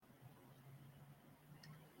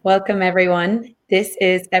Welcome, everyone. This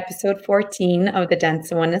is episode 14 of the Dance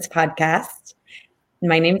and Oneness podcast.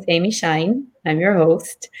 My name is Amy Shine. I'm your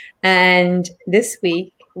host. And this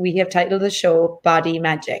week, we have titled the show Body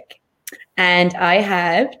Magic. And I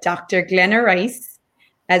have Dr. Glenna Rice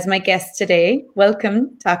as my guest today.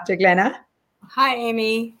 Welcome, Dr. Glenna. Hi,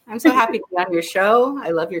 Amy. I'm so happy to be on your show. I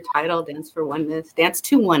love your title, Dance for Oneness, Dance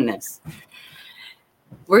to Oneness.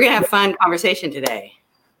 We're going to have a fun conversation today.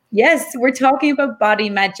 Yes, we're talking about body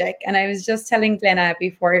magic. And I was just telling Glenna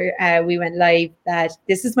before we went live that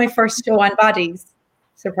this is my first show on bodies.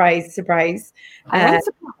 Surprise, surprise. I'm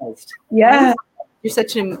surprised. Yeah. You're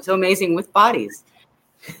so amazing with bodies.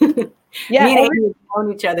 Yeah. Me and Amy have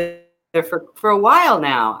known each other for a while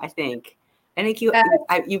now, I think. I think you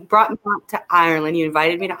brought me out to Ireland. You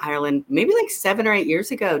invited me to Ireland maybe like 7 or 8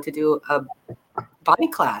 years ago to do a body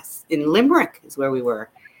class in Limerick is where we were.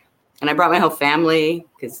 And I brought my whole family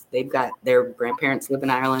because they've got their grandparents live in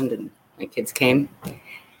Ireland and my kids came.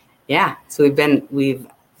 Yeah. So we've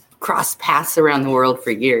crossed paths around the world for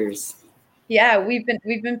years. Yeah, we've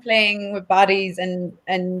been playing with bodies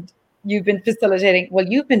and you've been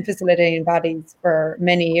facilitating bodies for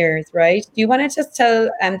many years, right? Do you want to just tell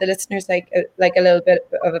the listeners like a little bit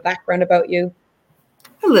of a background about you?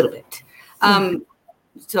 A little bit.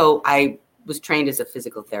 So I was trained as a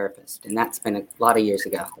physical therapist, and that's been a lot of years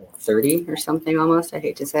ago, 30 or something almost, I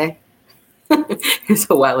hate to say. It was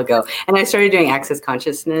a while ago. And I started doing access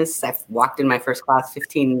consciousness. I walked in my first class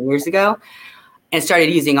 15 years ago and started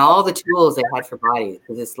using all the tools they had for bodies.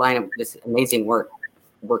 Because this amazing work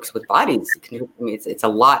works with bodies. It's a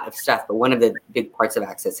lot of stuff, but one of the big parts of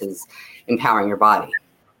access is empowering your body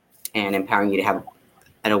and empowering you to have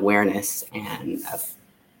an awareness and a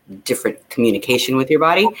different communication with your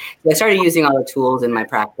body. So I started using all the tools in my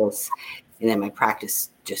practice, and then my practice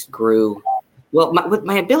just grew. Well,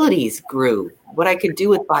 my abilities grew. What I could do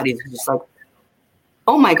with bodies was just like,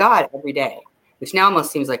 oh my God, every day, which now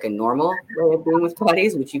almost seems like a normal way of doing with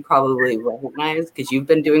bodies, which you probably recognize because you've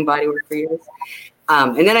been doing body work for years.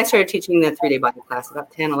 And then I started teaching the 3-day body class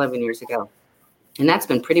about 10, 11 years ago. And that's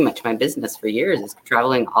been pretty much my business for years, is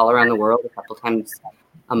traveling all around the world a couple times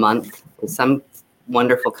a month to some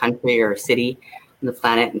wonderful country or city on the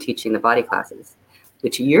planet and teaching the body classes,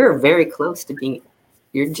 which you're very close to being.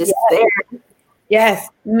 You're just there. Yes,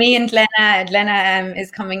 me and Glenna. Glenna is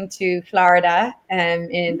coming to Florida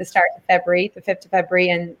in the start of February, the 5th of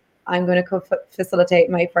February, and I'm going to facilitate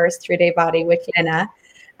my first 3-day body with Glenna.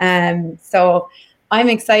 So I'm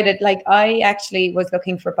excited. Like, I actually was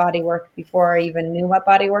looking for body work before I even knew what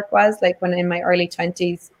body work was. Like, when in my early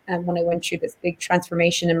 20s, when I went through this big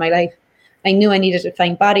transformation in my life, I knew I needed to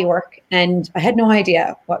find body work, and I had no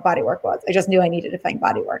idea what body work was. I just knew I needed to find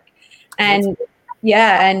body work. And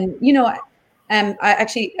I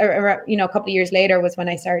actually, a couple of years later was when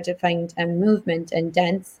I started to find movement and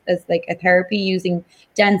dance as like a therapy, using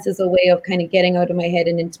dance as a way of kind of getting out of my head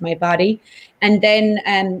and into my body. And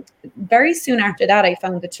then very soon after that, I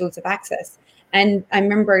found the tools of access. And I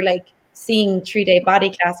remember like seeing 3-day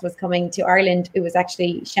body class was coming to Ireland. It was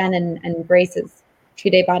actually Shannon and Grace's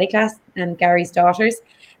 3-day body class and Gary's daughters.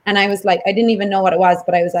 And I was like, I didn't even know what it was,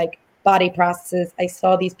 but I was like, body processes. I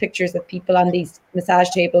saw these pictures of people on these massage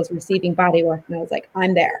tables receiving body work. And I was like,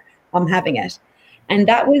 I'm there, I'm having it. And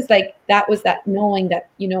that was that knowing that,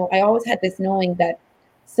 I always had this knowing that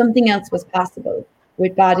something else was possible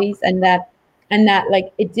with bodies, and that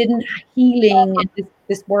like it didn't healing and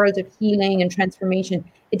this world of healing and transformation.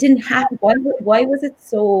 It didn't happen. Why was it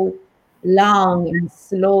so long and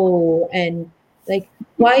slow? And like,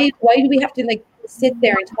 why do we have to like sit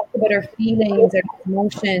there and talk about our feelings, our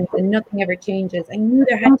emotions, and nothing ever changes? I knew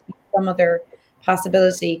there had to be some other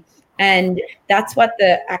possibility. And that's what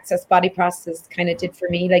the access body process kind of did for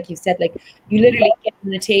me. Like you said, like you literally get on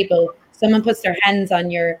the table, someone puts their hands on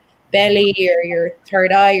your belly or your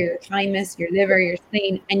third eye or your thymus, your liver, your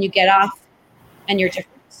spleen, and you get off and you're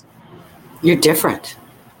different. You're different.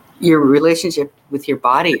 Your relationship with your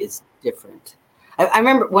body is different. I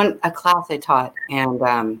remember a class I taught, and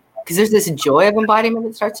because there's this joy of embodiment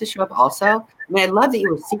that starts to show up also. I mean, I love that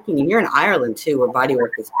you were seeking, and you're in Ireland too, where body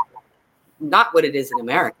work is not what it is in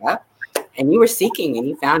America. And you were seeking and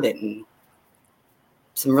you found it, and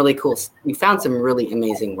you found some really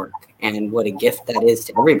amazing work, and what a gift that is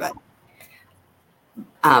to everybody.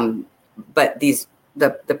 But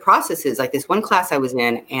the processes, like this one class I was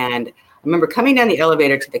in, and I remember coming down the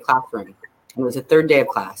elevator to the classroom, and it was the 3rd day of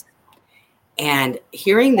class. And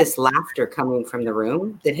hearing this laughter coming from the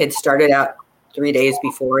room that had started out 3 days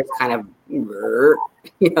before, it's kind of,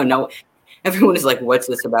 no, everyone is like, what's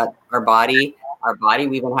this about our body?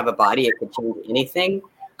 We even have a body, it could change anything.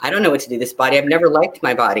 I don't know what to do this body. I've never liked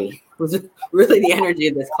my body. It was really the energy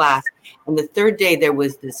of this class. And the third day, there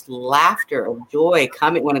was this laughter of joy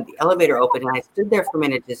coming when the elevator opened. And I stood there for a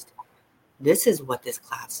minute, this is what this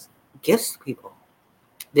class gives people.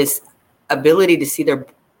 This ability to see their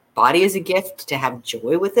body as a gift, to have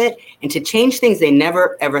joy with it, and to change things they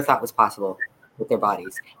never, ever thought was possible with their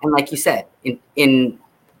bodies. And like you said, in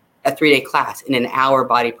a 3-day class, in an hour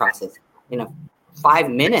body process, in a 5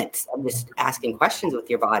 minutes of just asking questions with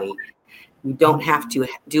your body, you don't have to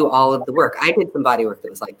do all of the work. I did some body work that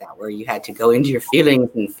was like that, where you had to go into your feelings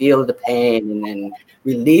and feel the pain and then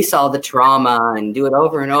release all the trauma and do it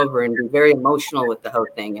over and over and be very emotional with the whole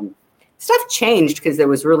thing. And stuff changed because there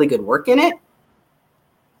was really good work in it.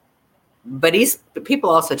 But people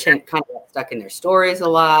also kind of got stuck in their stories a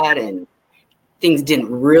lot, and things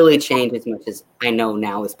didn't really change as much as I know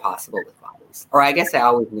now is possible with bodies. Or I guess I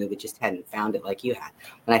always knew, but just hadn't found it like you had.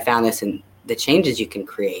 When I found this and the changes you can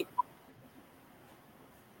create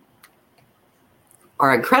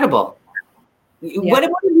are incredible. Yeah. What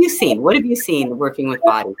have you seen? What have you seen working with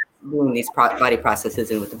bodies, doing these body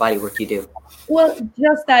processes and with the body work you do? Well,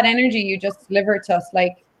 just that energy you just delivered to us,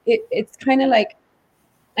 like it's kind of like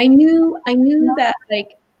I knew that,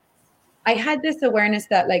 like, I had this awareness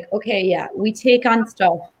that, like, okay, yeah, we take on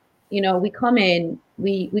stuff, you know, we come in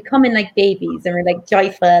like babies, and we're like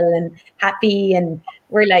joyful and happy, and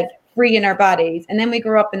we're like free in our bodies. And then we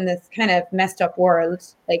grow up in this kind of messed up world,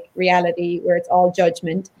 like reality, where it's all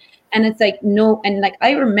judgment. And it's like, no. And like,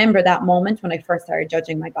 I remember that moment when I first started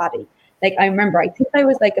judging my body. Like, I remember, I think I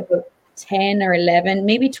was like about 10 or 11,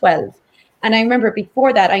 maybe 12. And I remember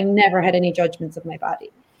before that, I never had any judgments of my body.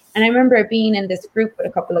 And I remember being in this group with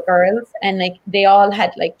a couple of girls, and like, they all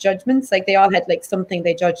had like judgments, like they all had like something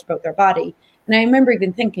they judged about their body. And I remember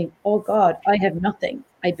even thinking, oh God, I have nothing.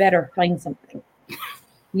 I better find something.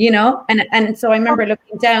 You know, and so I remember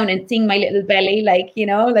looking down and seeing my little belly, like, you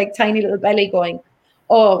know, like tiny little belly, going,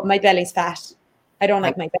 oh, my belly's fat. I don't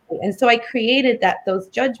like my belly. And so I created those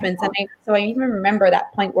judgments. And so I even remember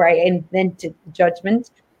that point where I invented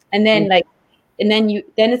judgment. And then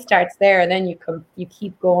then it starts there, and then you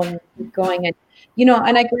keep going. And, you know,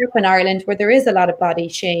 and I grew up in Ireland, where there is a lot of body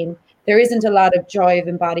shame. There isn't a lot of joy of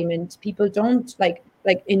embodiment. People don't a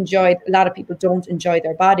lot of people don't enjoy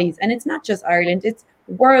their bodies. And it's not just Ireland, it's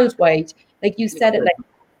worldwide. Like you said it,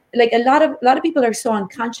 like a lot of people are so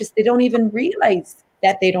unconscious, they don't even realize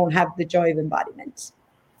that they don't have the joy of embodiment.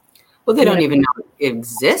 Well, they don't even know it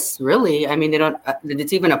exists, really. I mean, they don't,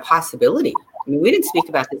 it's even a possibility. I mean, we didn't speak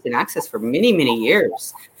about this in Access for many, many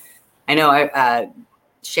years. I know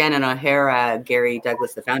Shannon O'Hara, Gary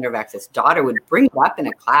Douglas, the founder of Access, daughter would bring it up in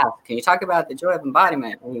a class. Can you talk about the joy of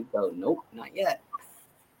embodiment? And he'd go, nope, not yet.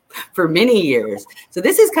 For many years. So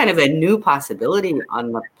this is kind of a new possibility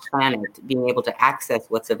on the planet, being able to access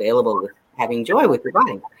what's available with having joy with your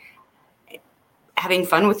body, having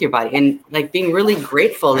fun with your body, and like being really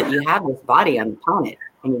grateful that you have this body on the planet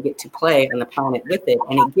and you get to play on the planet with it,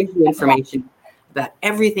 and it gives you information about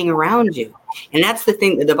everything around you. And that's the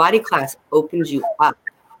thing, that the body class opens you up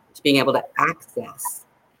to being able to access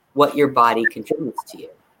what your body contributes to you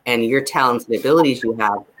and your talents and abilities you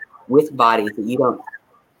have with bodies that you don't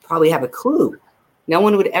probably have a clue. No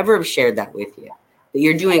one would ever have shared that with you, that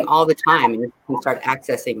you're doing all the time, and you can start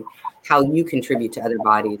accessing how you contribute to other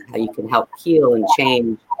bodies, how you can help heal and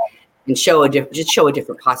change and show a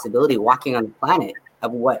different possibility walking on the planet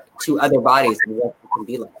of what to other bodies and what it can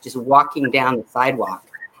be like. Just walking down the sidewalk,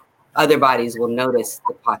 other bodies will notice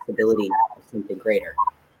the possibility of something greater.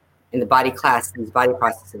 In the body class, these body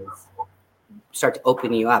processes start to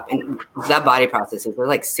open you up. And that body processes, there's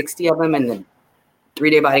like 60 of them in the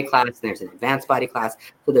 3-day body class, and there's an advanced body class.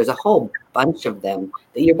 So there's a whole bunch of them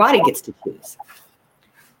that your body gets to choose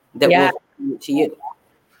that will to you.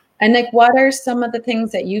 And like, what are some of the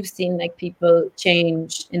things that you've seen, like, people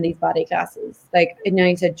change in these body classes? Like, you know,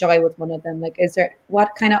 you said joy was one of them. Like, is there,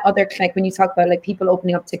 what kind of other, like, when you talk about like people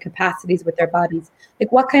opening up to capacities with their bodies,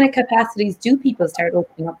 like what kind of capacities do people start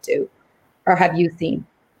opening up to, or have you seen?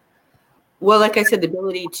 Well, like I said, the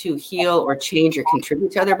ability to heal or change or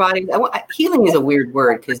contribute to other bodies. Healing is a weird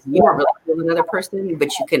word because you don't really heal another person, but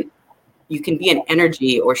you can be an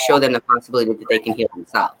energy or show them the possibility that they can heal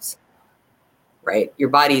themselves. Right? Your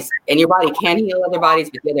body can heal other bodies,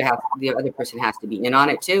 but the other person has to be in on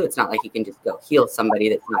it too. It's not like you can just go heal somebody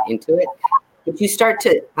that's not into it. But you start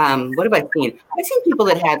to, what have I seen? I've seen people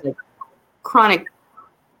that had like chronic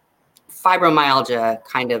fibromyalgia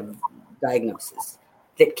kind of diagnosis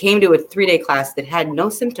that came to a 3-day class that had no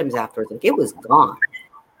symptoms afterwards. Like, it was gone.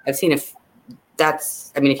 I've seen if you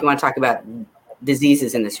want to talk about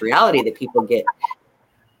diseases in this reality that people get,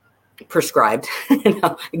 prescribed,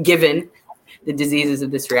 given the diseases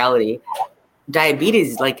of this reality.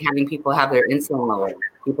 Diabetes is like having people have their insulin lowered,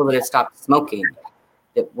 people that have stopped smoking,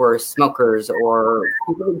 that were smokers, or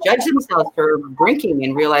people who judge themselves for drinking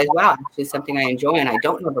and realize, wow, actually something I enjoy and I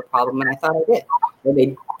don't have a problem, and I thought I did. Or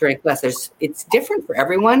they drink less. It's different for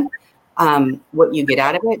everyone, what you get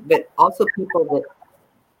out of it, but also people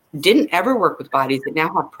that didn't ever work with bodies that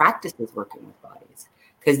now have practices working with bodies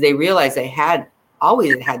because they realize they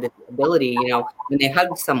always had this ability, when they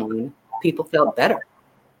hugged someone, people felt better.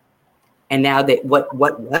 And now what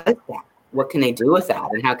was that? What can they do with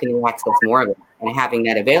that? And how can they access more of it? And having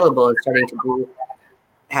that available and starting to do,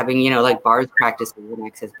 having, like bars practices and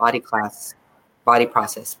access body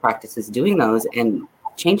process practices, doing those and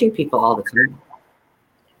changing people all the time.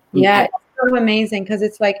 Yeah, it's so amazing because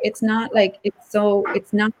it's not like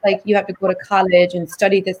you have to go to college and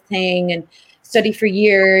study this thing and study for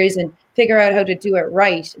years and figure out how to do it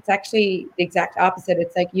right. It's actually the exact opposite.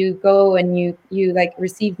 It's like you go and you like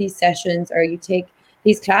receive these sessions or you take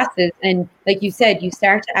these classes, and like you said, you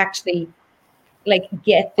start to actually like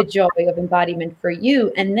get the joy of embodiment for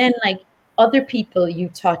you, and then like other people you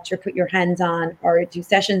touch or put your hands on or do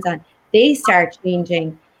sessions on, they start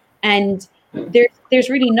changing. And there's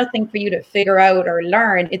really nothing for you to figure out or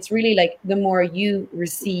learn. It's really like the more you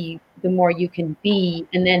receive, the more you can be,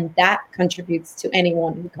 and then that contributes to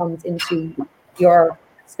anyone who comes into your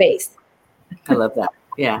space. I love that.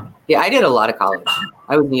 Yeah. I did a lot of college.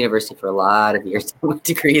 I was in university for a lot of years with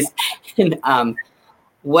degrees, and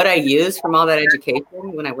what I use from all that education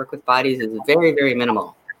when I work with bodies is very, very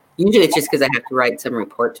minimal. Usually it's just because I have to write some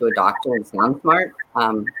report to a doctor and sound smart.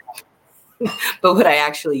 But what I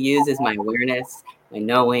actually use is my awareness, my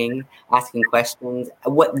knowing, asking questions,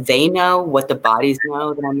 what they know, what the bodies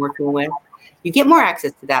know that I'm working with. You get more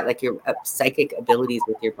access to that, like your psychic abilities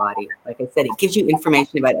with your body. Like I said, it gives you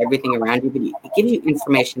information about everything around you, but it gives you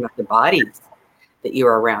information about the bodies that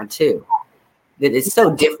you're around too. That is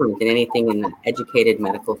so different than anything in the educated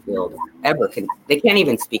medical field ever can. They can't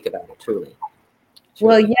even speak about it truly.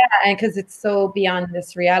 Well, yeah, and because it's so beyond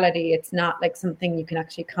this reality, it's not like something you can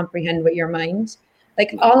actually comprehend with your mind.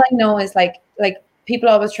 Like all I know is like people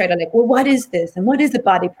always try to like, well, what is this? And what is a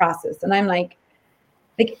body process? And I'm like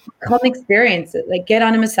come experience it. Like get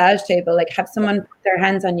on a massage table, like have someone put their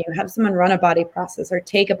hands on you, have someone run a body process or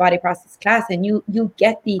take a body process class, and you'll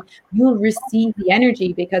receive the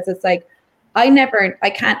energy, because it's like I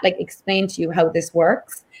can't like explain to you how this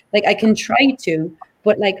works. Like I can try to,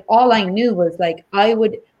 but like all I knew was like I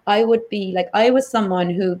would be like, I was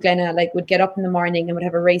someone who Glenna like would get up in the morning and would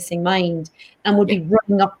have a racing mind and would be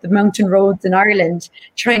running up the mountain roads in Ireland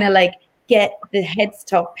trying to like get the head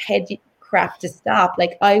crap to stop.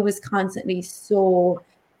 Like I was constantly so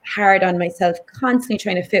hard on myself, constantly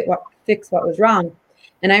trying to fix what was wrong.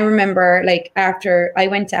 And I remember like after I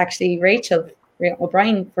went to actually Rachel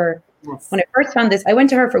O'Brien when I first found this, I went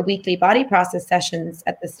to her for weekly body process sessions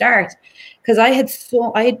at the start, because I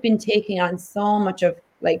had been taking on so much of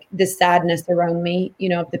like the sadness around me,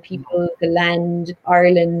 of the people, the land,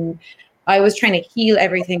 Ireland. I was trying to heal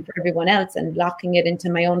everything for everyone else and locking it into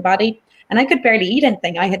my own body. And I could barely eat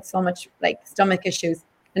anything. I had so much like stomach issues.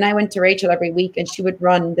 And I went to Rachel every week, and she would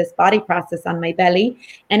run this body process on my belly.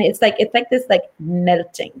 And it's like this like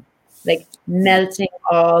melting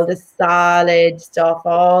all the solid stuff,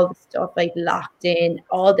 all the stuff I locked in,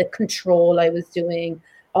 all the control I was doing,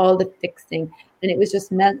 all the fixing. And it was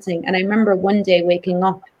just melting. And I remember one day waking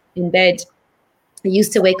up in bed. I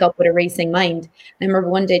used to wake up with a racing mind. I remember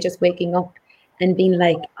one day just waking up and being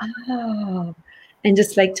like, oh, and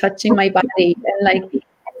just like touching my body. And like,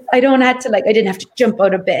 I didn't have to jump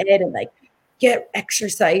out of bed and like get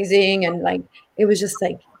exercising. And like, it was just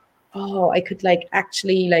like, oh, I could like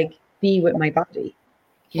actually like be with my body.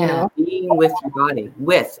 Being with your body.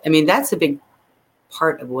 I mean, that's a big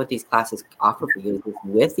part of what these classes offer for you, is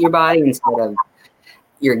with your body instead of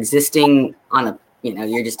you're existing on a,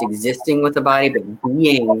 you're just existing with the body, but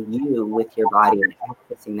being you with your body and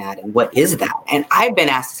accessing that. And what is that? And I've been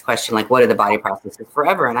asked this question, like, what are the body processes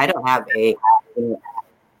forever? And I don't have an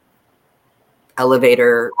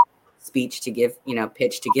elevator speech to give,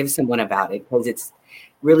 pitch to give someone about it, because it's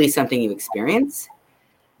really something you experience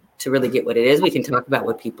to really get what it is. We can talk about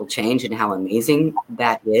what people change and how amazing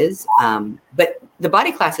that is. But the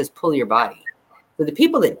body classes pull your body. So the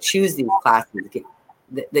people that choose these classes,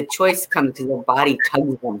 the choice comes because their body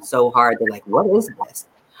tugs them so hard. They're like, what is this?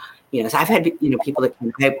 So I've had, people that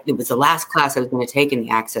it was the last class I was going to take in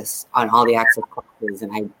the access, on all the access classes.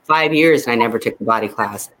 And 5 years and I never took the body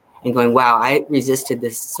class, and going, wow, I resisted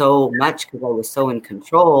this so much because I was so in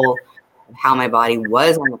control how my body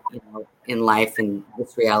was on, in life and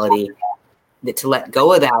this reality, that to let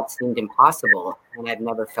go of that seemed impossible. And I've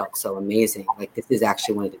never felt so amazing. Like, this is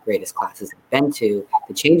actually one of the greatest classes I've been to.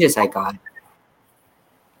 The changes I got,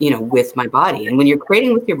 with my body. And when you're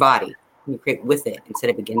creating with your body, when you create with it instead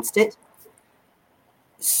of against it,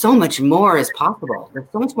 so much more is possible. There's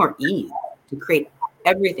so much more ease to create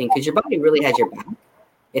everything, because your body really has your back.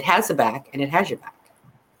 It has a back and it has your back.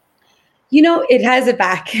 It has a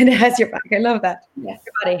back and it has your back. I love that. Yes.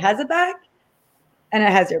 Your body has a back and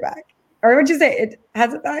it has your back. Or would you say it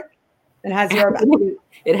has a back and has your back?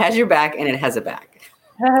 It has your back and it has a back.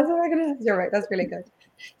 It has a back and it has your back. That's really good.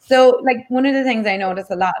 So, like, one of the things I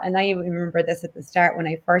notice a lot, and I even remember this at the start when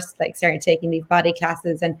I first started taking these body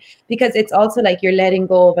classes, and because it's also like you're letting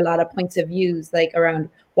go of a lot of points of views, like around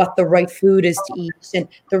what the right food is to eat and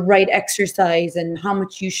the right exercise and how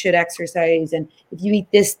much you should exercise, and if you eat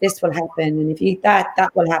this will happen, and if you eat that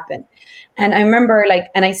will happen. And I remember,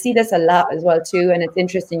 and I see this a lot as well too, and it's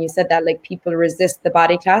interesting you said that, like, people resist the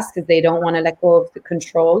body class because they don't want to let go of the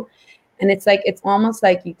control. And it's almost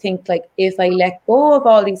like you think, like, if I let go of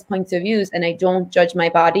all these points of views and I don't judge my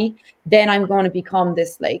body, then I'm going to become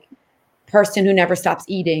this person who never stops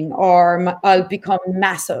eating, or I'll become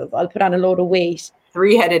massive. I'll put on a load of weight.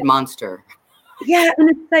 Three-headed monster. Yeah. And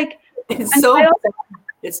it's like,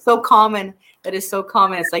 it's so common. That is so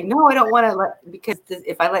common. It's like, no, I don't want to because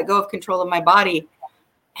if I let go of control of my body,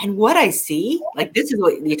 and what I see, like, this is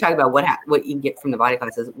what you talk about, what you get from the body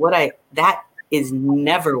classes, that is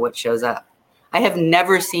never what shows up. I have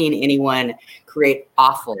never seen anyone create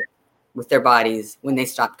awful with their bodies when they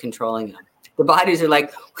stop controlling them. The bodies are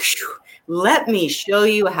like, let me show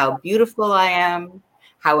you how beautiful I am,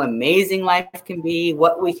 how amazing life can be,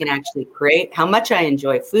 what we can actually create, how much I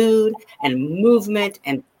enjoy food and movement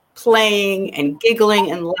and playing and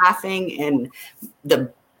giggling and laughing, and the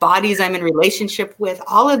bodies I'm in relationship with.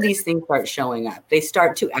 All of these things start showing up. They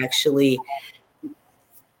start to actually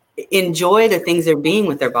enjoy the things they're being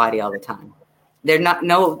with their body all the time.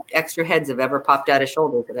 No extra heads have ever popped out of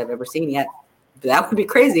shoulders that I've ever seen yet. That would be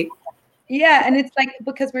crazy. Yeah. And it's like,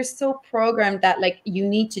 because we're so programmed that, like, you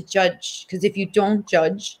need to judge, because if you don't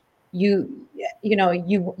judge, you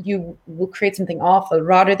will create something awful,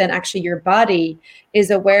 rather than actually your body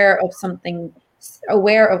is aware of something,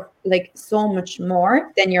 aware of, like, so much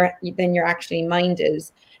more than your actually mind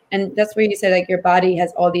is. And that's where you say, like, your body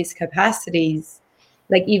has all these capacities.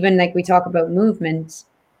 Like, even like we talk about movement,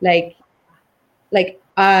 like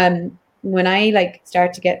when I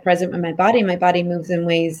start to get present with my body moves in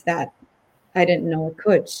ways that I didn't know it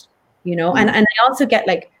could, and I also get,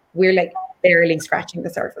 like, we're like barely scratching the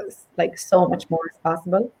surface, like, so much more is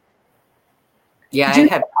possible.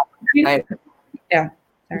 Yeah. Yeah.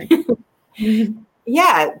 Sorry.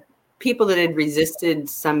 Yeah. People that had resisted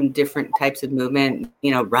some different types of movement,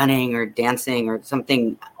 running or dancing or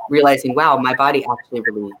something, realizing, wow, my body actually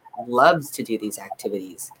really loves to do these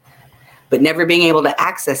activities, but never being able to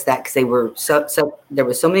access that because they were there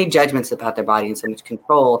were so many judgments about their body and so much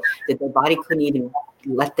control that their body couldn't even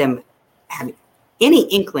let them have any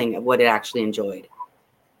inkling of what it actually enjoyed.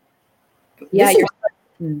 Yeah.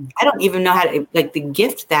 I don't even know how to, like, the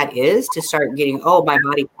gift that is to start getting, my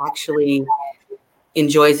body actually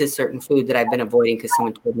enjoys a certain food that I've been avoiding because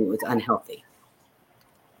someone told me it was unhealthy.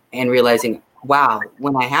 And realizing, wow,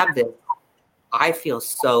 when I have this, I feel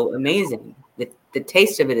so amazing. The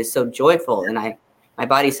taste of it is so joyful, and my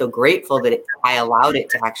body's so grateful that I allowed it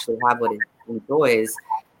to actually have what it enjoys.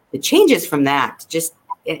 The changes from that,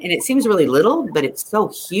 and it seems really little, but it's so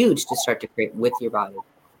huge to start to create with your body.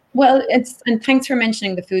 Well, and thanks for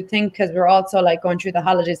mentioning the food thing, because we're also, like, going through the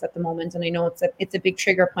holidays at the moment, and I know it's a big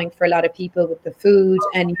trigger point for a lot of people with the food,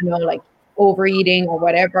 and like overeating or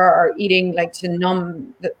whatever, or eating like to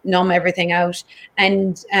numb everything out.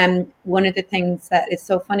 And one of the things that is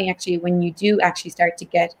so funny, actually, when you do actually start to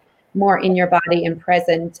get more in your body and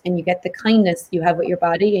present, and you get the kindness you have with your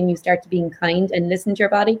body, and you start to being kind and listen to your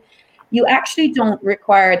body, you actually don't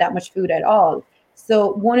require that much food at all.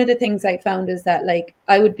 So one of the things I found is that, like,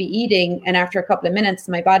 I would be eating, and after a couple of minutes,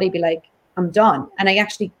 my body be like, I'm done. And I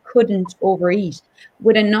actually couldn't overeat.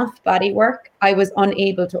 With enough body work, I was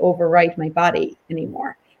unable to override my body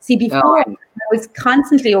anymore. See, before I was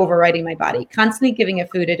constantly overriding my body, constantly giving it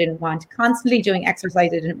food I didn't want, constantly doing exercise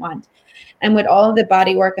I didn't want. And with all the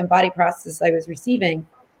body work and body process I was receiving,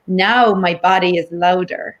 now my body is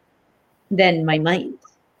louder than my mind.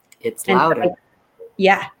 It's louder.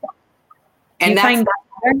 Yeah. And that's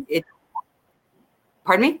it.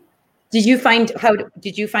 Pardon me? Did you find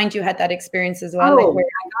you had that experience as well? Oh Like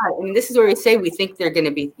my God. And this is where we say we think they're going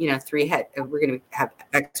to be, 3 head. We're going to have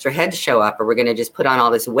extra heads show up, or we're going to just put on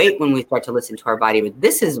all this weight when we start to listen to our body. But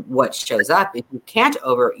this is what shows up. If you can't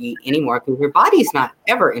overeat anymore, because your body's not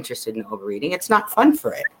ever interested in overeating, it's not fun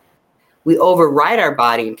for it. We override our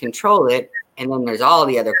body and control it. And then there's all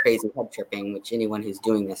the other crazy head tripping, which anyone who's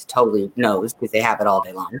doing this totally knows, because they have it all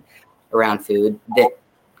day long around food, that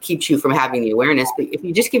keeps you from having the awareness. But if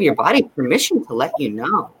you just give your body permission to let you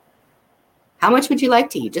know, how much would you like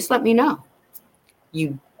to eat? Just let me know.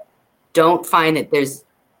 You don't find that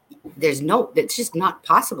it's just not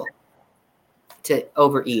possible to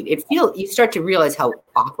overeat. You start to realize how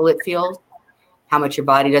awful it feels, how much your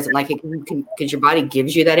body doesn't like it, because your body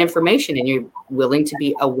gives you that information and you're willing to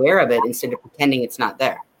be aware of it instead of pretending it's not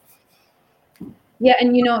there. Yeah,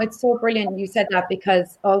 and it's so brilliant you said that,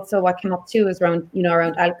 because also what came up too is around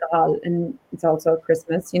alcohol, and it's also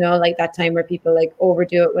Christmas, like that time where people like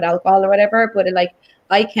overdo it with alcohol or whatever. But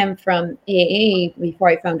I came from AA before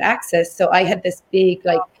I found Access, so I had this big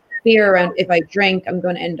like fear around, if I drink, I'm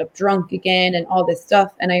going to end up drunk again and all this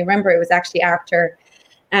stuff. And I remember it was actually after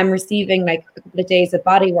receiving like a couple of days of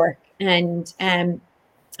body work, and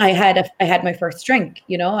I had my first drink,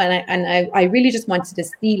 and I really just wanted to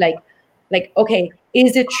see like, okay,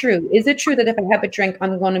 is it true? Is it true that if I have a drink,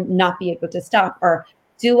 I'm going to not be able to stop? Or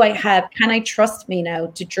can I trust me now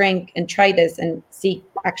to drink and try this and see,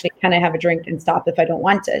 actually, can I have a drink and stop if I don't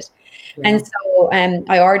want it? Yeah. And so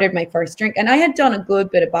I ordered my first drink, and I had done a good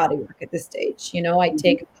bit of body work at this stage. I'd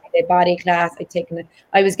taken a body class,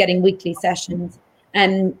 I was getting weekly sessions.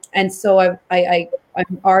 And so I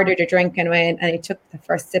ordered a drink and I took the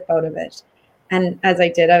first sip out of it. And as I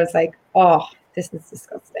did, I was like, oh, this is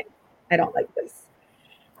disgusting. I don't like this.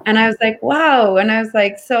 And I was like, wow. And I was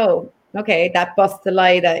like, so, okay, that busts the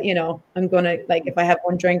lie that, I'm going to, like, if I have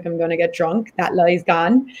one drink, I'm going to get drunk. That lie's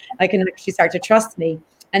gone. I can actually start to trust me.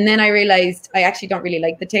 And then I realized I actually don't really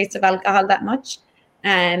like the taste of alcohol that much.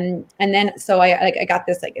 And then, so I got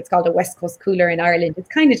this, like, it's called a West Coast cooler in Ireland. It's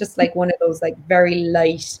kind of just like one of those, like, very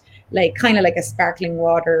light, like kind of like a sparkling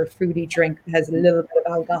water, fruity drink that has a little bit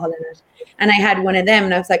of alcohol in it. And I had one of them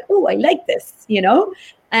and I was like, oh, I like this,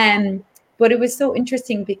 but it was so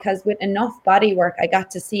interesting because with enough body work, I got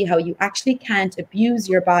to see how you actually can't abuse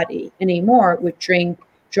your body anymore with drink,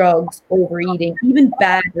 drugs, overeating, even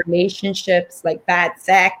bad relationships, like bad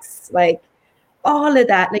sex, like all of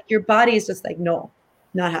that. Like your body is just like, no,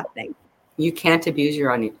 not happening. You can't abuse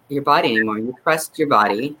your body anymore. You trust your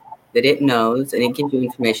body that it knows and it gives you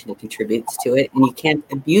information that contributes to it, and you can't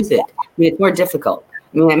abuse it. I mean, it's more difficult.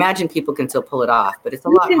 I mean, I imagine people can still pull it off, but it's a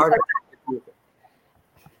lot harder to abuse it.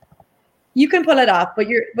 You can pull it off, but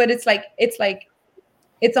it's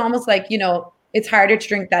almost like, it's harder to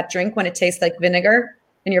drink that drink when it tastes like vinegar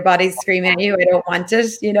and your body's screaming at you, I don't want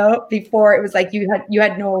it, before it was like you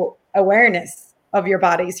had no awareness of your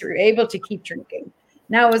body, so you're able to keep drinking.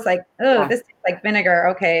 Now it was like, oh, this tastes like vinegar.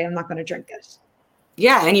 Okay, I'm not going to drink it.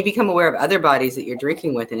 Yeah, and you become aware of other bodies that you're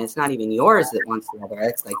drinking with, and it's not even yours that wants the other.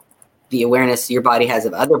 It's like the awareness your body has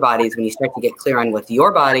of other bodies. When you start to get clear on with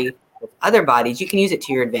your body, with other bodies, you can use it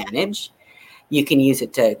to your advantage. You can use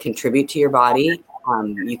it to contribute to your body.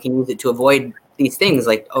 You can use it to avoid these things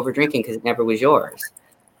like over drinking because it never was yours.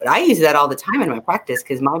 But I use that all the time in my practice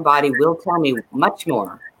because my body will tell me much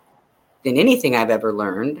more than anything I've ever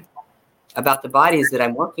learned about the bodies that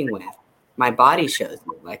I'm working with. My body shows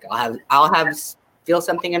me. Like I'll feel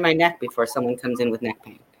something in my neck before someone comes in with neck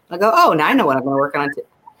pain. I'll go, oh, now I know what I'm going to work on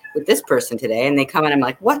with this person today. And they come in, I'm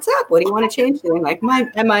like, what's up? What do you want to change to? And like,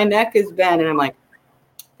 my neck is bent. And I'm like,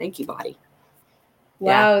 thank you, body.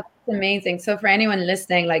 Wow, yeah. That's amazing. So for anyone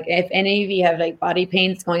listening, like if any of you have like body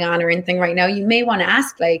pains going on or anything right now, you may want to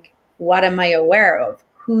ask, like, what am I aware of?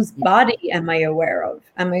 Whose body am I aware of?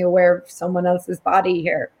 Am I aware of someone else's body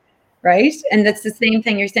here? Right. And that's the same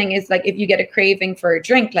thing you're saying is like, if you get a craving for a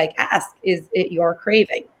drink, like ask, is it your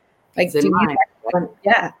craving? Like,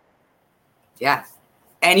 yeah. Yeah.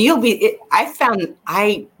 And I found,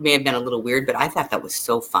 I may have been a little weird, but I thought that was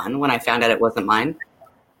so fun when I found out it wasn't mine.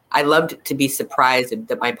 I loved to be surprised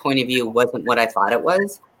that my point of view wasn't what I thought it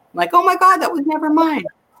was. I'm like, oh my God, that was never mine.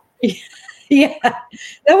 Yeah,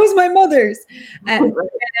 that was my mother's.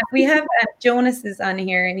 We have Jonas is on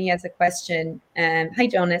here and he has a question. Hi,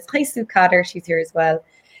 Jonas. Hi, Sue Cotter. She's here as well.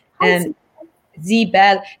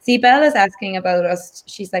 Z-Bell is asking about us.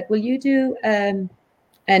 She's like, will you do an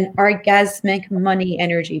orgasmic money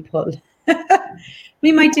energy pull?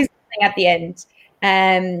 We might do something at the end.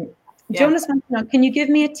 Jonas wants to know, can you give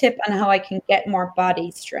me a tip on how I can get more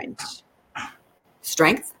body strength?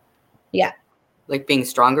 Strength? Yeah. Like being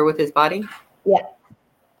stronger with his body? Yeah.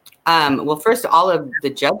 Well, first, all of the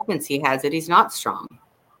judgments he has that he's not strong.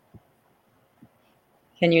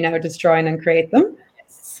 Can you now destroy and uncreate them?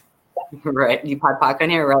 Yes. Right. You podpoc on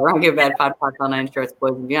here, right? Wrong, give bad podpoc all nine shorts,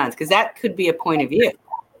 boys and beyonds, because that could be a point of view.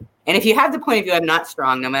 And if you have the point of view, I'm not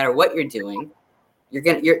strong, no matter what you're doing,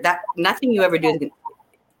 nothing you ever do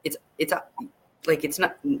is gonna, it's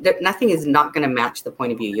not, nothing is not going to match the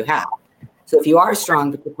point of view you have. So if you are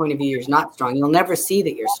strong, but the point of view is not strong, you'll never see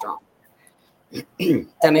that you're strong.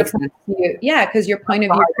 That makes sense. Yeah, because your point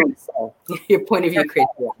of view. Your point of view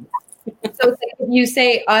creates reality. So if you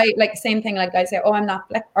say, I like same thing, like I say, oh, I'm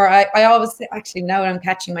not, or I always say, actually, now I'm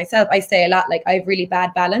catching myself, I say a lot, like I have really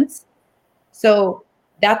bad balance. So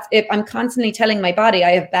that's if I'm constantly telling my body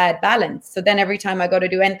I have bad balance. So then every time I go to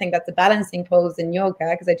do anything that's a balancing pose in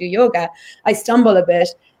yoga, because I do yoga, I stumble a bit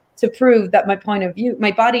to prove that my point of view,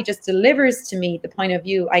 my body just delivers to me the point of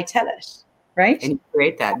view I tell it, right? And you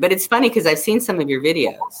create that. But it's funny because I've seen some of your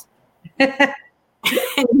videos.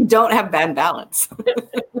 And you don't have bad balance.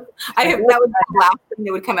 That was the last thing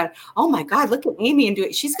that would come out. Oh my God, look at Amy and do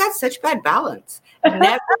it. She's got such bad balance.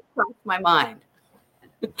 Never crossed my mind.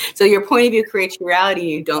 So your point of view creates your reality.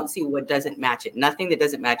 You don't see what doesn't match it. Nothing that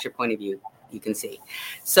doesn't match your point of view, you can see.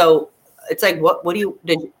 So it's like, what do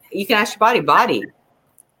you can ask your body,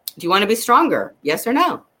 do you want to be stronger? Yes or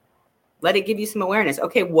no? Let it give you some awareness.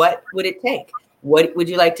 Okay, what would it take? What would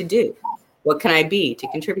you like to do? What can I be to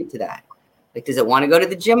contribute to that? Like, does it want to go to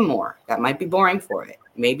the gym more? That might be boring for it.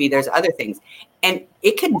 Maybe there's other things. And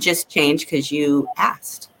it could just change because you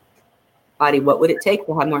asked. Body, what would it take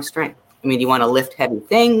to have more strength? I mean, do you want to lift heavy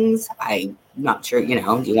things? I'm not sure, do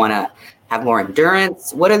you want to have more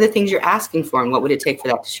endurance? What are the things you're asking for, and what would it take for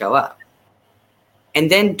that to show up?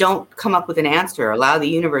 And then don't come up with an answer. Allow the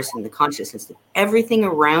universe and the consciousness, everything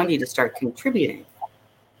around you to start contributing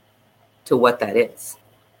to what that is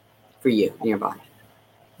for you and your body.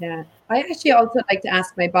 Yeah. I actually also like to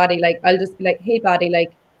ask my body, like, I'll just be like, hey, body,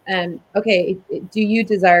 like, okay, do you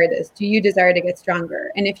desire this? Do you desire to get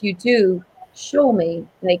stronger? And if you do, show me,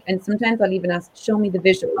 like, and sometimes I'll even ask, show me the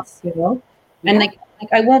visuals, and like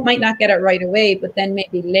I might not get it right away, but then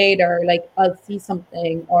maybe later, like I'll see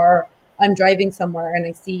something, or I'm driving somewhere and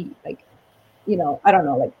I see, like, I don't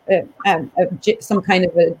know, like some kind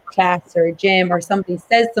of a class or a gym, or somebody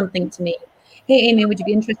says something to me, hey, Amy, would you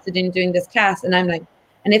be interested in doing this class? And I'm like,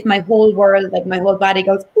 and if my whole world, like my whole body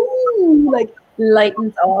goes, ooh, like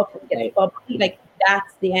lightens off and gets bubbly, like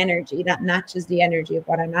that's the energy that matches the energy of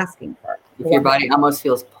what I'm asking for. If your body almost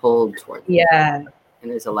feels pulled toward it, and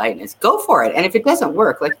there's a lightness, go for it. And if it doesn't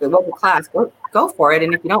work, like the local class, go for it.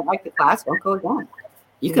 And if you don't like the class, don't go again.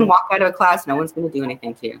 You can walk out of a class, no one's going to do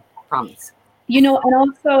anything to you. Promise. And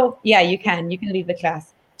also, you can leave the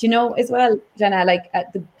class. Do you know as well, Glenna, like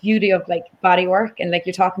the beauty of like body work, and like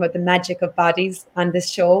you're talking about the magic of bodies on this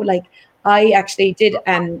show. Like I actually did,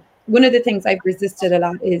 one of the things I've resisted a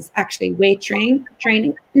lot is actually weight training.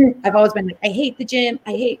 I've always been like, I hate the gym.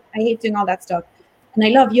 I hate doing all that stuff. And I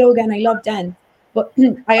love yoga and I love dance. But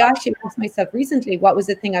I actually asked myself recently, what was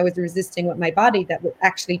the thing I was resisting with my body that would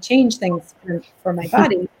actually change things for my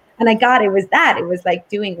body? And it was like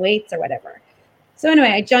doing weights or whatever. So anyway,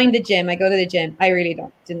 I joined the gym. I go to the gym. I really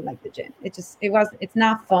didn't like the gym. It's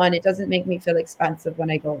not fun. It doesn't make me feel expansive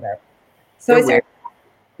when I go there. So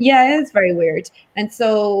it's very weird. And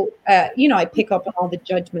so, I pick up on all the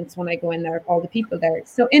judgments when I go in there, all the people there.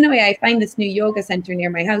 So anyway, I find this new yoga center near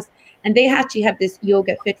my house, and they actually have this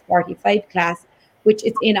Yoga Fit 45 class, which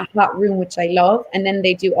is in a hot room, which I love. And then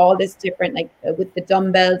they do all this different, like with the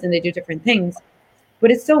dumbbells, and they do different things.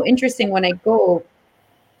 But it's so interesting when I go,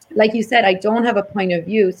 like you said, I don't have a point of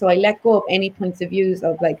view. So I let go of any points of views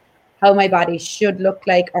of like how my body should look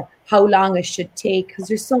like, or how long it should take. Because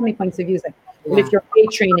there's so many points of views. Like, well, if you're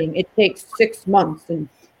weight training, it takes 6 months, and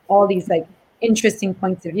all these like interesting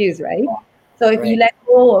points of views, right? So if you let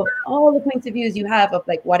go of all the points of views you have of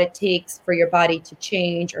like what it takes for your body to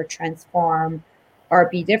change or transform or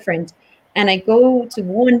be different, and I go to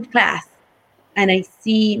one class and I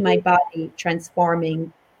see my body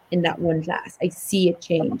transforming in that one class, I see it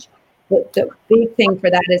change. But the big thing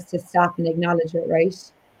for that is to stop and acknowledge it, right?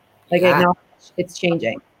 Like acknowledge it's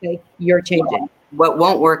changing. Like you're changing. What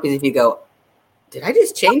won't work is if you go, did I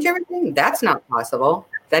just change everything? That's not possible.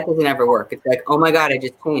 That doesn't ever work. It's like, oh my God, I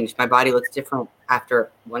just changed. My body looks different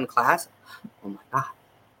after one class. Oh my God.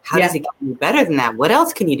 How does it get any better than that? What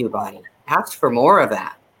else can you do, body? Ask for more of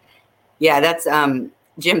that. Yeah, that's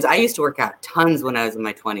gyms. I used to work out tons when I was in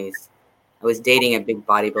my 20s. I was dating a big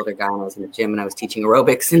bodybuilder guy, and I was in the gym, and I was teaching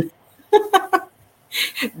aerobics. And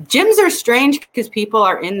Gyms are strange because people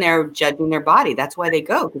are in there judging their body. That's why they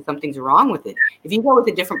go, because something's wrong with it. If you go with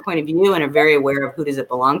a different point of view and are very aware of who does it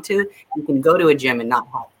belong to, you can go to a gym and not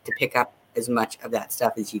have to pick up as much of that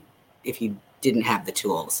stuff as you if you didn't have the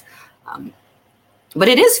tools. But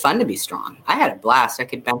it is fun to be strong. I had a blast. I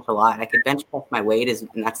could bench a lot. I could bench press my weight,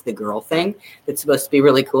 and that's the girl thing. That's supposed to be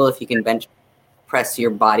really cool if you can bench press your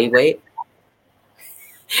body weight.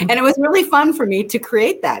 And it was really fun for me to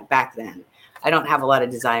create that back then. I don't have a lot of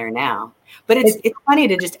desire now, but it's funny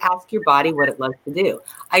to just ask your body what it loves to do.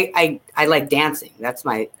 I like dancing. That's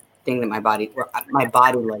my thing that my body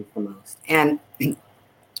likes the most. And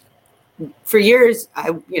for years,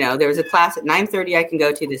 there was a class at 9:30 I can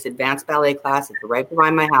go to, this advanced ballet class. It's right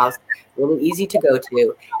behind my house, really easy to go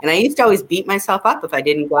to. And I used to always beat myself up if I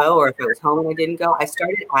didn't go, or if I was home and I didn't go. I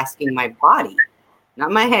started asking my body,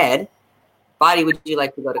 not my head, body, would you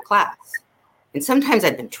like to go to class? And sometimes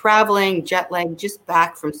I'd been traveling, jet lagged, just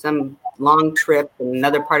back from some long trip in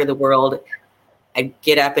another part of the world. I'd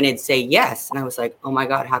get up and it'd say yes. And I was like, oh my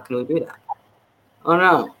God, how can we do that? Oh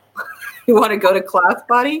no. You want to go to class,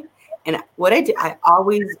 body? And what I did, I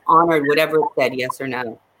always honored whatever it said, yes or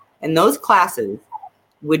no. And those classes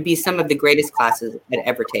would be some of the greatest classes I'd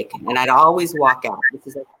ever taken. And I'd always walk out. This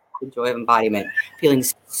is like the joy of embodiment, feeling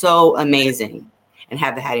so amazing and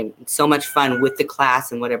having so much fun with the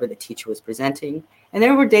class and whatever the teacher was presenting. And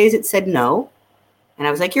there were days it said no. And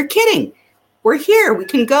I was like, you're kidding. We're here. We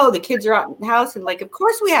can go. The kids are out in the house. And like, of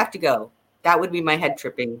course we have to go. That would be my head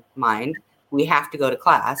tripping mind. We have to go to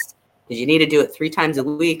class. Because you need to do it 3 times a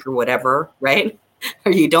week or whatever, right?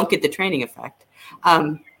 Or you don't get the training effect.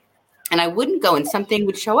 And I wouldn't go, and something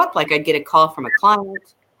would show up, like I'd get a call from a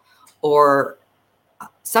client, or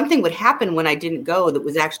something would happen when I didn't go that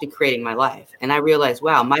was actually creating my life. And I realized,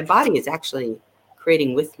 wow, my body is actually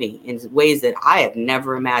creating with me in ways that I have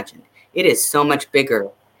never imagined. It is so much bigger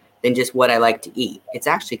than just what I like to eat. It's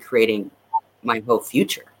actually creating my whole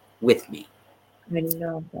future with me. I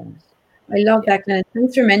love that. I love that, Glenna.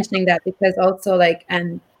 Thanks for mentioning that, because also like, we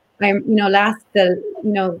have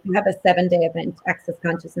a 7-day event, Access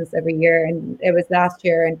Consciousness, every year. And it was last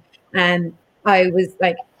year. And I was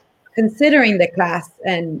like considering the class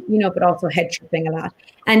and, but also head tripping a lot.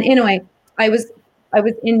 And anyway, I was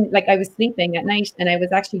sleeping at night and I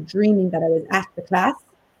was actually dreaming that I was at the class.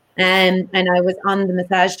 And I was on the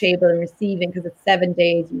massage table and receiving, because it's 7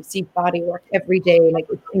 days, you receive body work every day. Like,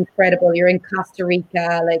 it's incredible. You're in Costa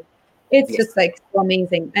Rica, like, it's just like so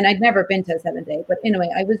amazing. And I'd never been to a 7-day, but anyway,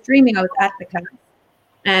 I was dreaming I was at the class,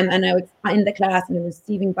 and I was in the class and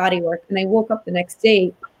receiving body work. And I woke up the next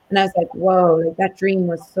day and I was like, whoa, like that dream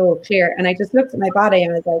was so clear. And I just looked at my body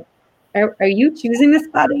and I was like, are you choosing this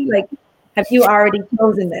body? Like, have you already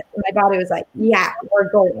chosen this? And my body was like, yeah, we're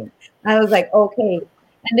going. I was like, okay.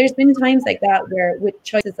 And there's been times like that where with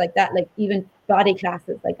choices like that, like even body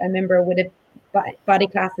classes, like I remember with body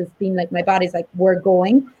classes being like, my body's like, we're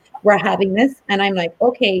going. We're having this. And I'm like,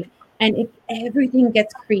 okay. And everything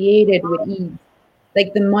gets created with ease.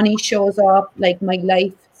 Like the money shows up, like my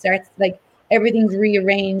life starts, like everything's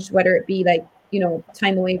rearranged, whether it be like,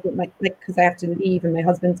 time away with because I have to leave and my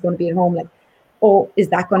husband's going to be at home. Like, oh, is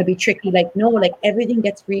that going to be tricky? Like, no, like everything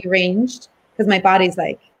gets rearranged because my body's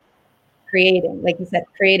like creating, like you said,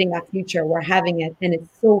 creating that future. We're having it. And it's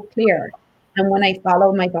so clear. And when I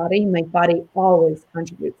follow my body always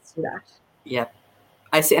contributes to that. Yep.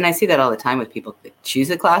 I see that all the time with people that choose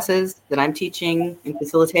the classes that I'm teaching and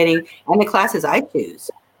facilitating, and the classes I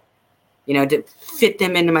choose, to fit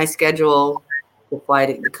them into my schedule, to fly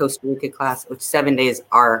to the Costa Rica class, which 7 days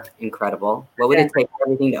are incredible. What would it take for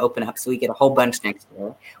everything to open up so we get a whole bunch next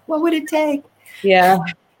year? What would it take? Yeah.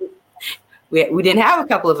 We didn't have a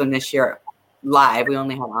couple of them this year live. We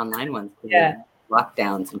only had online ones. Yeah.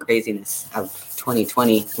 Lockdowns and craziness of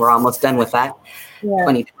 2020. We're almost done with that. Yeah.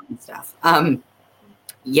 2020 stuff.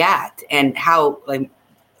 And how, like,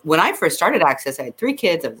 when I first started Access, I had 3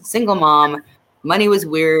 kids. I was a single mom. Money was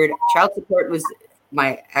weird. Child support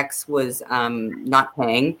my ex was not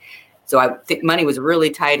paying. So I think money was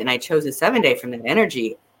really tight, and I chose a 7-day from that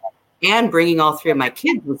energy. And bringing all 3 of my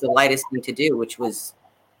kids was the lightest thing to do, which was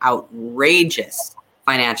outrageous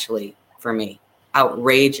financially for me.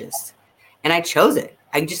 Outrageous. And I chose it.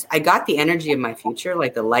 I got the energy of my future,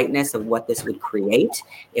 like the lightness of what this would create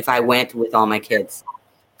if I went with all my kids.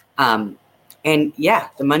 And yeah,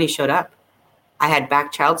 the money showed up. I had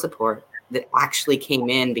back child support that actually came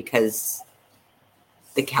in because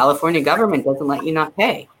the California government doesn't let you not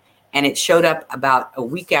pay. And it showed up about a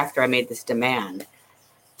week after I made this demand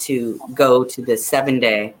to go to the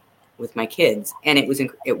 7-day with my kids. And it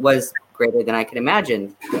was greater than I could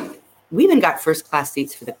imagine. We even got first class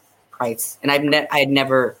seats for the price. And I had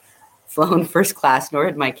never flown first class, nor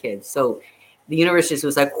had my kids. So the universe just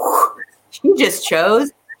was like, she just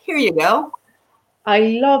chose, here you go.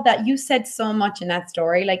 I love that. You said so much in that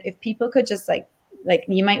story. Like if people could just like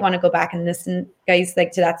you might want to go back and listen, guys,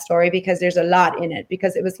 like to that story, because there's a lot in it.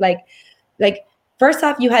 Because it was like first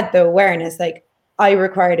off, you had the awareness, like I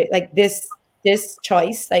required it, like this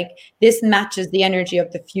choice, like this matches the energy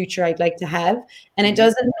of the future I'd like to have. And it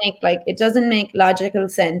doesn't make logical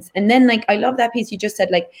sense. And then like I love that piece you just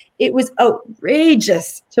said, like it was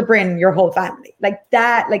outrageous to bring your whole family like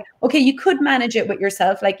that. Like, okay, you could manage it with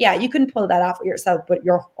yourself, like yeah, you can pull that off with yourself, but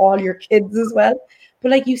all your kids as well.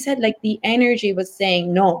 But like you said, like the energy was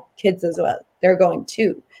saying no, kids as well, they're going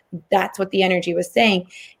too. That's what the energy was saying.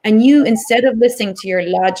 And you, instead of listening to your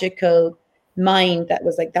logical mind that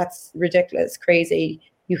was like, that's ridiculous, crazy,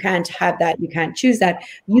 you can't have that, you can't choose that,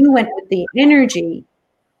 you went with the energy,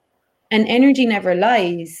 and energy never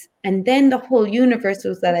lies. And then the whole universe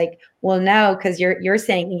was like, well, now because you're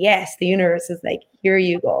saying yes, the universe is like, here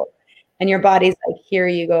you go. And your body's like, here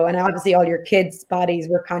you go. And obviously all your kids' bodies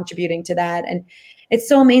were contributing to that. And it's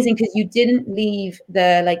so amazing because you didn't leave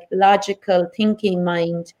the like logical thinking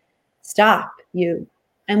mind stop you.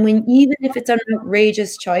 And when, even if it's an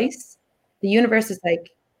outrageous choice, the universe is like,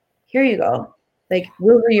 here you go. Like,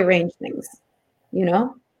 we'll rearrange things, you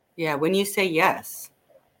know? Yeah. When you say yes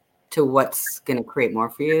to what's going to create more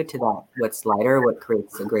for you, to that what's lighter, what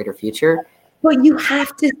creates a greater future. But you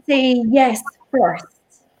have to say yes first.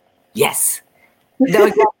 Yes. No,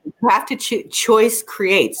 you have to choice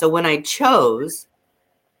create. So when I chose,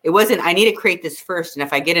 it wasn't, I need to create this first. And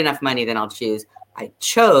if I get enough money, then I'll choose. I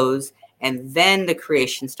chose, and then the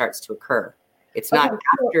creation starts to occur. It's not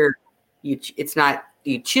after you, it's not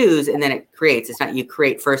you choose and then it creates. It's not you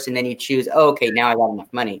create first and then you choose, oh, okay, now I got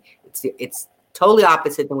enough money. It's totally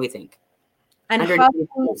opposite than we think. And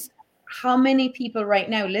how many people right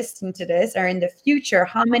now listening to this, or in the future,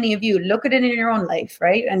 how many of you look at it in your own life,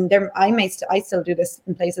 right? And I still do this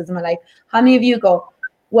in places in my life. How many of you go,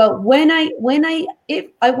 well,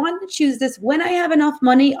 if I want to choose this, when I have enough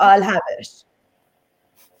money, I'll have it.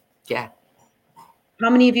 Yeah. How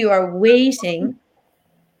many of you are waiting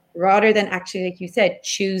rather than actually, like you said,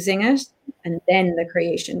 choosing it, and then the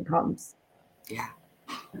creation comes? Yeah.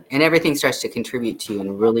 And everything starts to contribute to you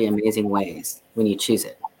in really amazing ways when you choose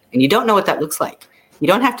it. And you don't know what that looks like. You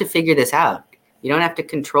don't have to figure this out. You don't have to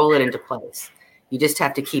control it into place. You just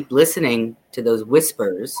have to keep listening to those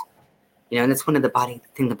whispers. You know, and it's one of the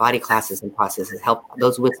body classes and processes help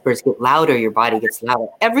those whispers get louder. Your body gets louder.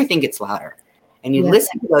 Everything gets louder. And you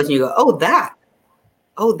listen to those and you go, oh, that.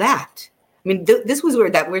 I mean, this was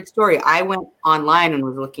weird, that weird story. I went online and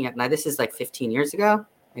was looking at, now this is like 15 years ago,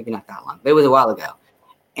 maybe not that long, but it was a while ago.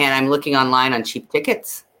 And I'm looking online on cheap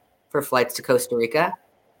tickets for flights to Costa Rica.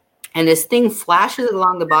 And this thing flashes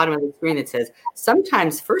along the bottom of the screen that says,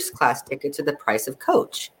 sometimes first class tickets are the price of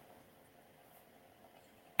coach.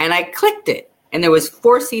 And I clicked it. And there was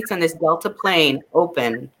 4 seats on this Delta plane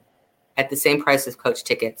open at the same price as coach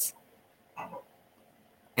tickets.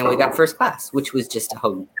 And we got first class, which was just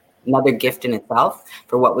another gift in itself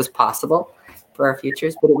for what was possible for our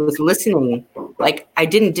futures. But it was listening, like I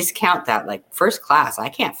didn't discount that, like first class, I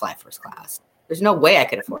can't fly first class. There's no way I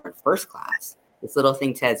could afford first class. This little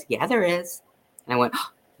thing says, yeah, there is. And I went,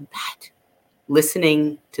 oh, that.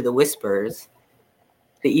 Listening to the whispers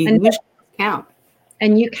that you usually discount.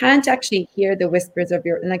 And you can't actually hear the whispers of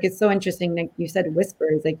and like, it's so interesting. Like you said,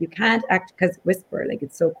 whispers, like you can't act, because whisper, like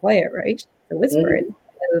it's so quiet, right? The whisper, it's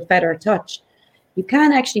a little feather touch. You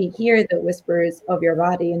can't actually hear the whispers of your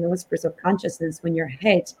body and the whispers of consciousness when your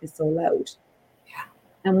head is so loud. Yeah.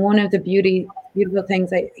 And one of the beautiful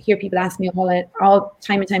things I hear people ask me all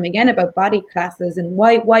time and time again about body classes and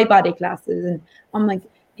why body classes. And I'm like,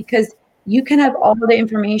 because you can have all the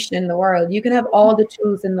information in the world. You can have all the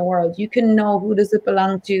tools in the world. You can know who does it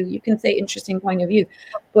belong to. You can say interesting point of view.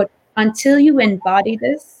 But until you embody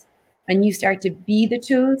this and you start to be the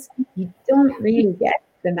tools, you don't really get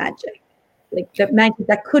the magic. Like the magic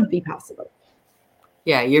that could be possible.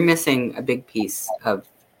 Yeah, you're missing a big piece of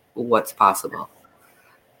what's possible.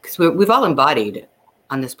 Because we've all embodied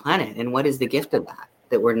on this planet. And what is the gift of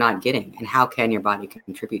that we're not getting? And how can your body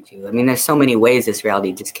contribute to? I mean, there's so many ways this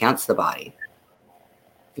reality discounts the body.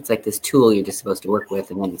 It's like this tool you're just supposed to work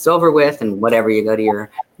with, and then it's over with, and whatever, you go to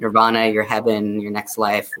your nirvana, your heaven, your next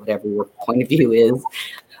life, whatever your point of view is.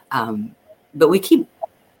 But we keep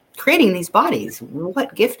creating these bodies.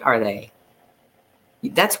 What gift are they?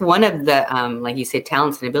 That's one of the, like you say,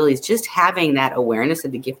 talents and abilities. Just having that awareness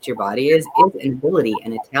of the gift your body is an ability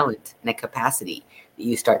and a talent and a capacity that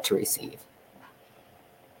you start to receive.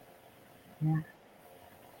 Yeah.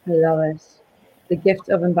 I love it. The gift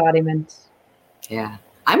of embodiment. Yeah.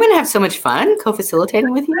 I'm going to have so much fun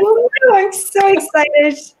co-facilitating with you. I'm so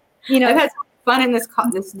excited. I've had fun in this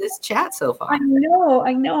chat so far. I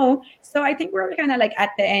know. So I think we're kind of like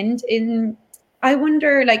at the end. I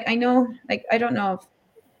wonder, like, I don't know if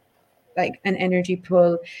like an energy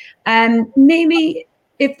pull, maybe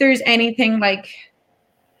if there's anything like,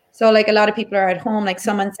 so like a lot of people are at home, like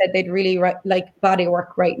someone said they'd really like body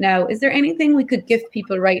work right now. Is there anything we could give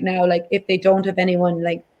people right now, like if they don't have anyone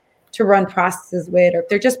like to run processes with, or if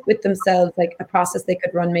they're just with themselves, like a process they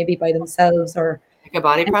could run maybe by themselves, or like a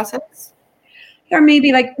body process? Or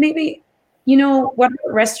maybe what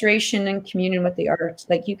about restoration and communion with the earth?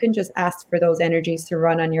 Like you can just ask for those energies to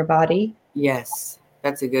run on your body. Yes,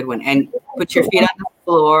 that's a good one. And put your feet on the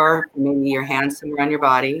floor, maybe your hands somewhere on your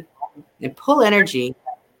body, and pull energy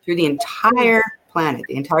through the entire planet,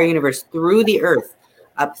 the entire universe, through the earth,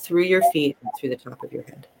 up through your feet and through the top of your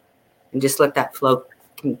head. And just let that flow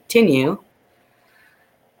continue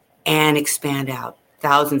and expand out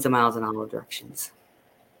thousands of miles in all directions.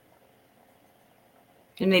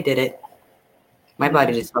 And they did it. My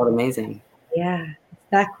body just felt amazing. Yeah, it's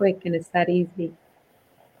that quick and it's that easy.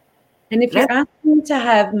 And if you're asking to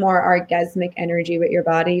have more orgasmic energy with your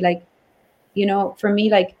body, like, for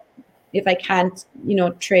me, like if I can't,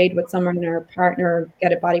 trade with someone or a partner or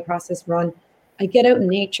get a body process run, I get out in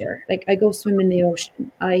nature. Like I go swim in the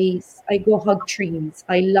ocean. I go hug trees.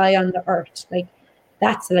 I lie on the earth. Like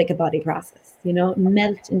that's like a body process,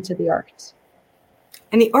 melt into the earth.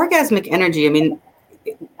 And the orgasmic energy, I mean,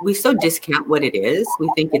 we so discount what it is.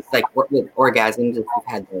 We think it's like with orgasms, if you've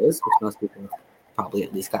had those, which most people have probably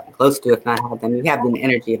at least gotten close to, if not had them, you have the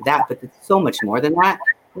energy of that, but it's so much more than that.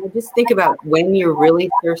 And just think about when you're really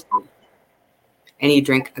thirsty and you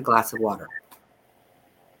drink a glass of water,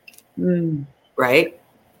 right?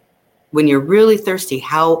 When you're really thirsty,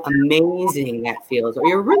 how amazing that feels. Or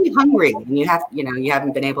you're really hungry and you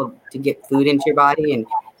haven't been able to get food into your body and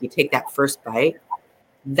you take that first bite.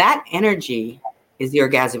 That energy is the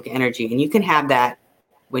orgasmic energy. And you can have that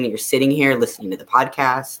when you're sitting here listening to the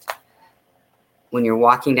podcast, when you're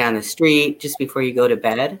walking down the street, just before you go to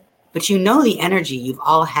bed. But the energy, you've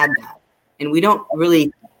all had that. And we don't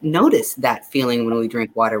really notice that feeling when we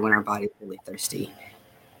drink water, when our body's really thirsty.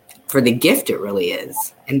 For the gift it really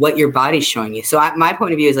is, and what your body's showing you. So my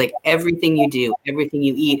point of view is like everything you do, everything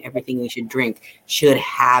you eat, everything you should drink should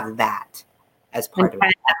have that as part of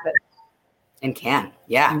it. And can,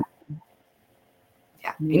 yeah.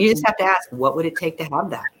 Yeah. And you just have to ask, what would it take to have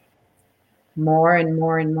that? More and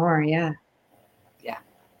more and more, yeah. Yeah.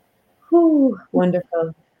 Whew,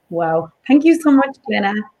 wonderful. Wow. Thank you so much,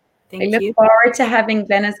 Glenna. I look forward to having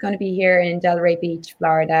Glenna's going to be here in Delray Beach,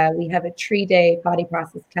 Florida. We have a 3-day body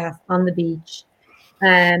process class on the beach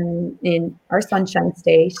in our Sunshine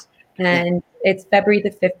State. And it's February the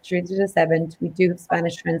 5th through to the 7th. We do have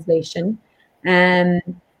Spanish translation. And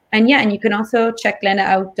you can also check Glenna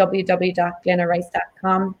out,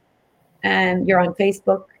 www.glennarice.com. And you're on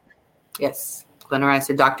Facebook. Yes, Glenna Rice,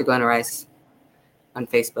 or Dr. Glenna Rice on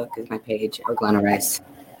Facebook is my page, or Glenna Rice.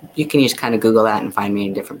 You can just kind of Google that and find me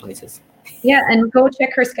in different places. Yeah, and go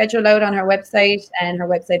check her schedule out on her website. And her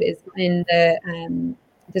website is in the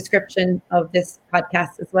description of this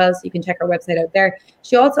podcast as well. So you can check her website out there.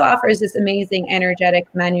 She also offers this amazing energetic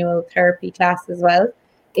manual therapy class as well.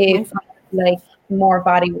 If like more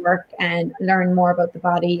body work and learn more about the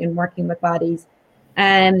body and working with bodies.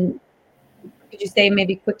 Could you say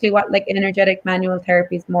maybe quickly what like energetic manual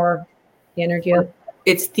therapy is more the energy of?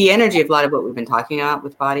 It's the energy of a lot of what we've been talking about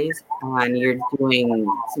with bodies. And you're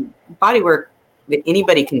doing some body work that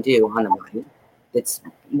anybody can do on the body. It's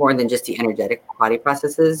more than just the energetic body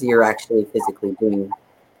processes. You're actually physically doing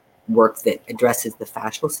work that addresses the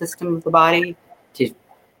fascial system of the body to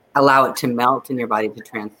allow it to melt in your body, to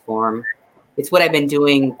transform. It's what I've been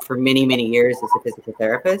doing for many, many years as a physical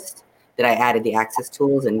therapist, that I added the access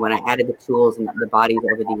tools. And when I added the tools, and the bodies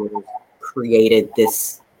over the years created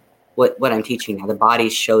this, what I'm teaching now. The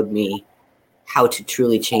bodies showed me how to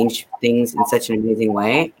truly change things in such an amazing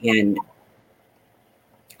way. And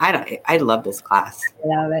I love this class. I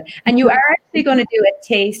love it. And you are actually going to do a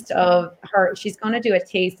taste of her. She's going to do a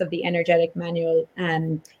taste of the energetic manual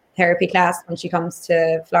therapy class when she comes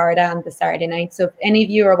to Florida on the Saturday night. So if any of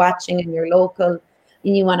you are watching and you're local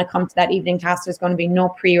and you want to come to that evening class, there's going to be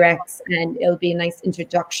no prereqs, and it'll be a nice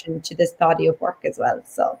introduction to this body of work as well.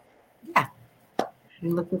 So yeah,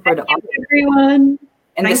 I'm looking forward to all everyone.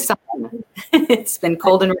 And the sun. It's been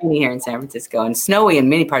cold and rainy here in San Francisco, and snowy in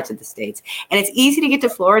many parts of the States. And it's easy to get to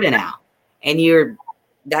Florida now. And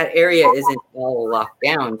that area isn't all locked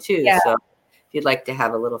down too. Yeah. So if you'd like to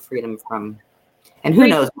have a little freedom from And who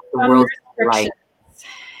knows what the world's like.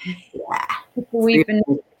 Yeah. We've been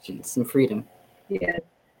some freedom. Yeah.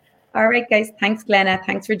 All right, guys. Thanks, Glenna.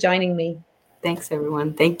 Thanks for joining me. Thanks,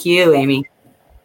 everyone. Thank you, Amy.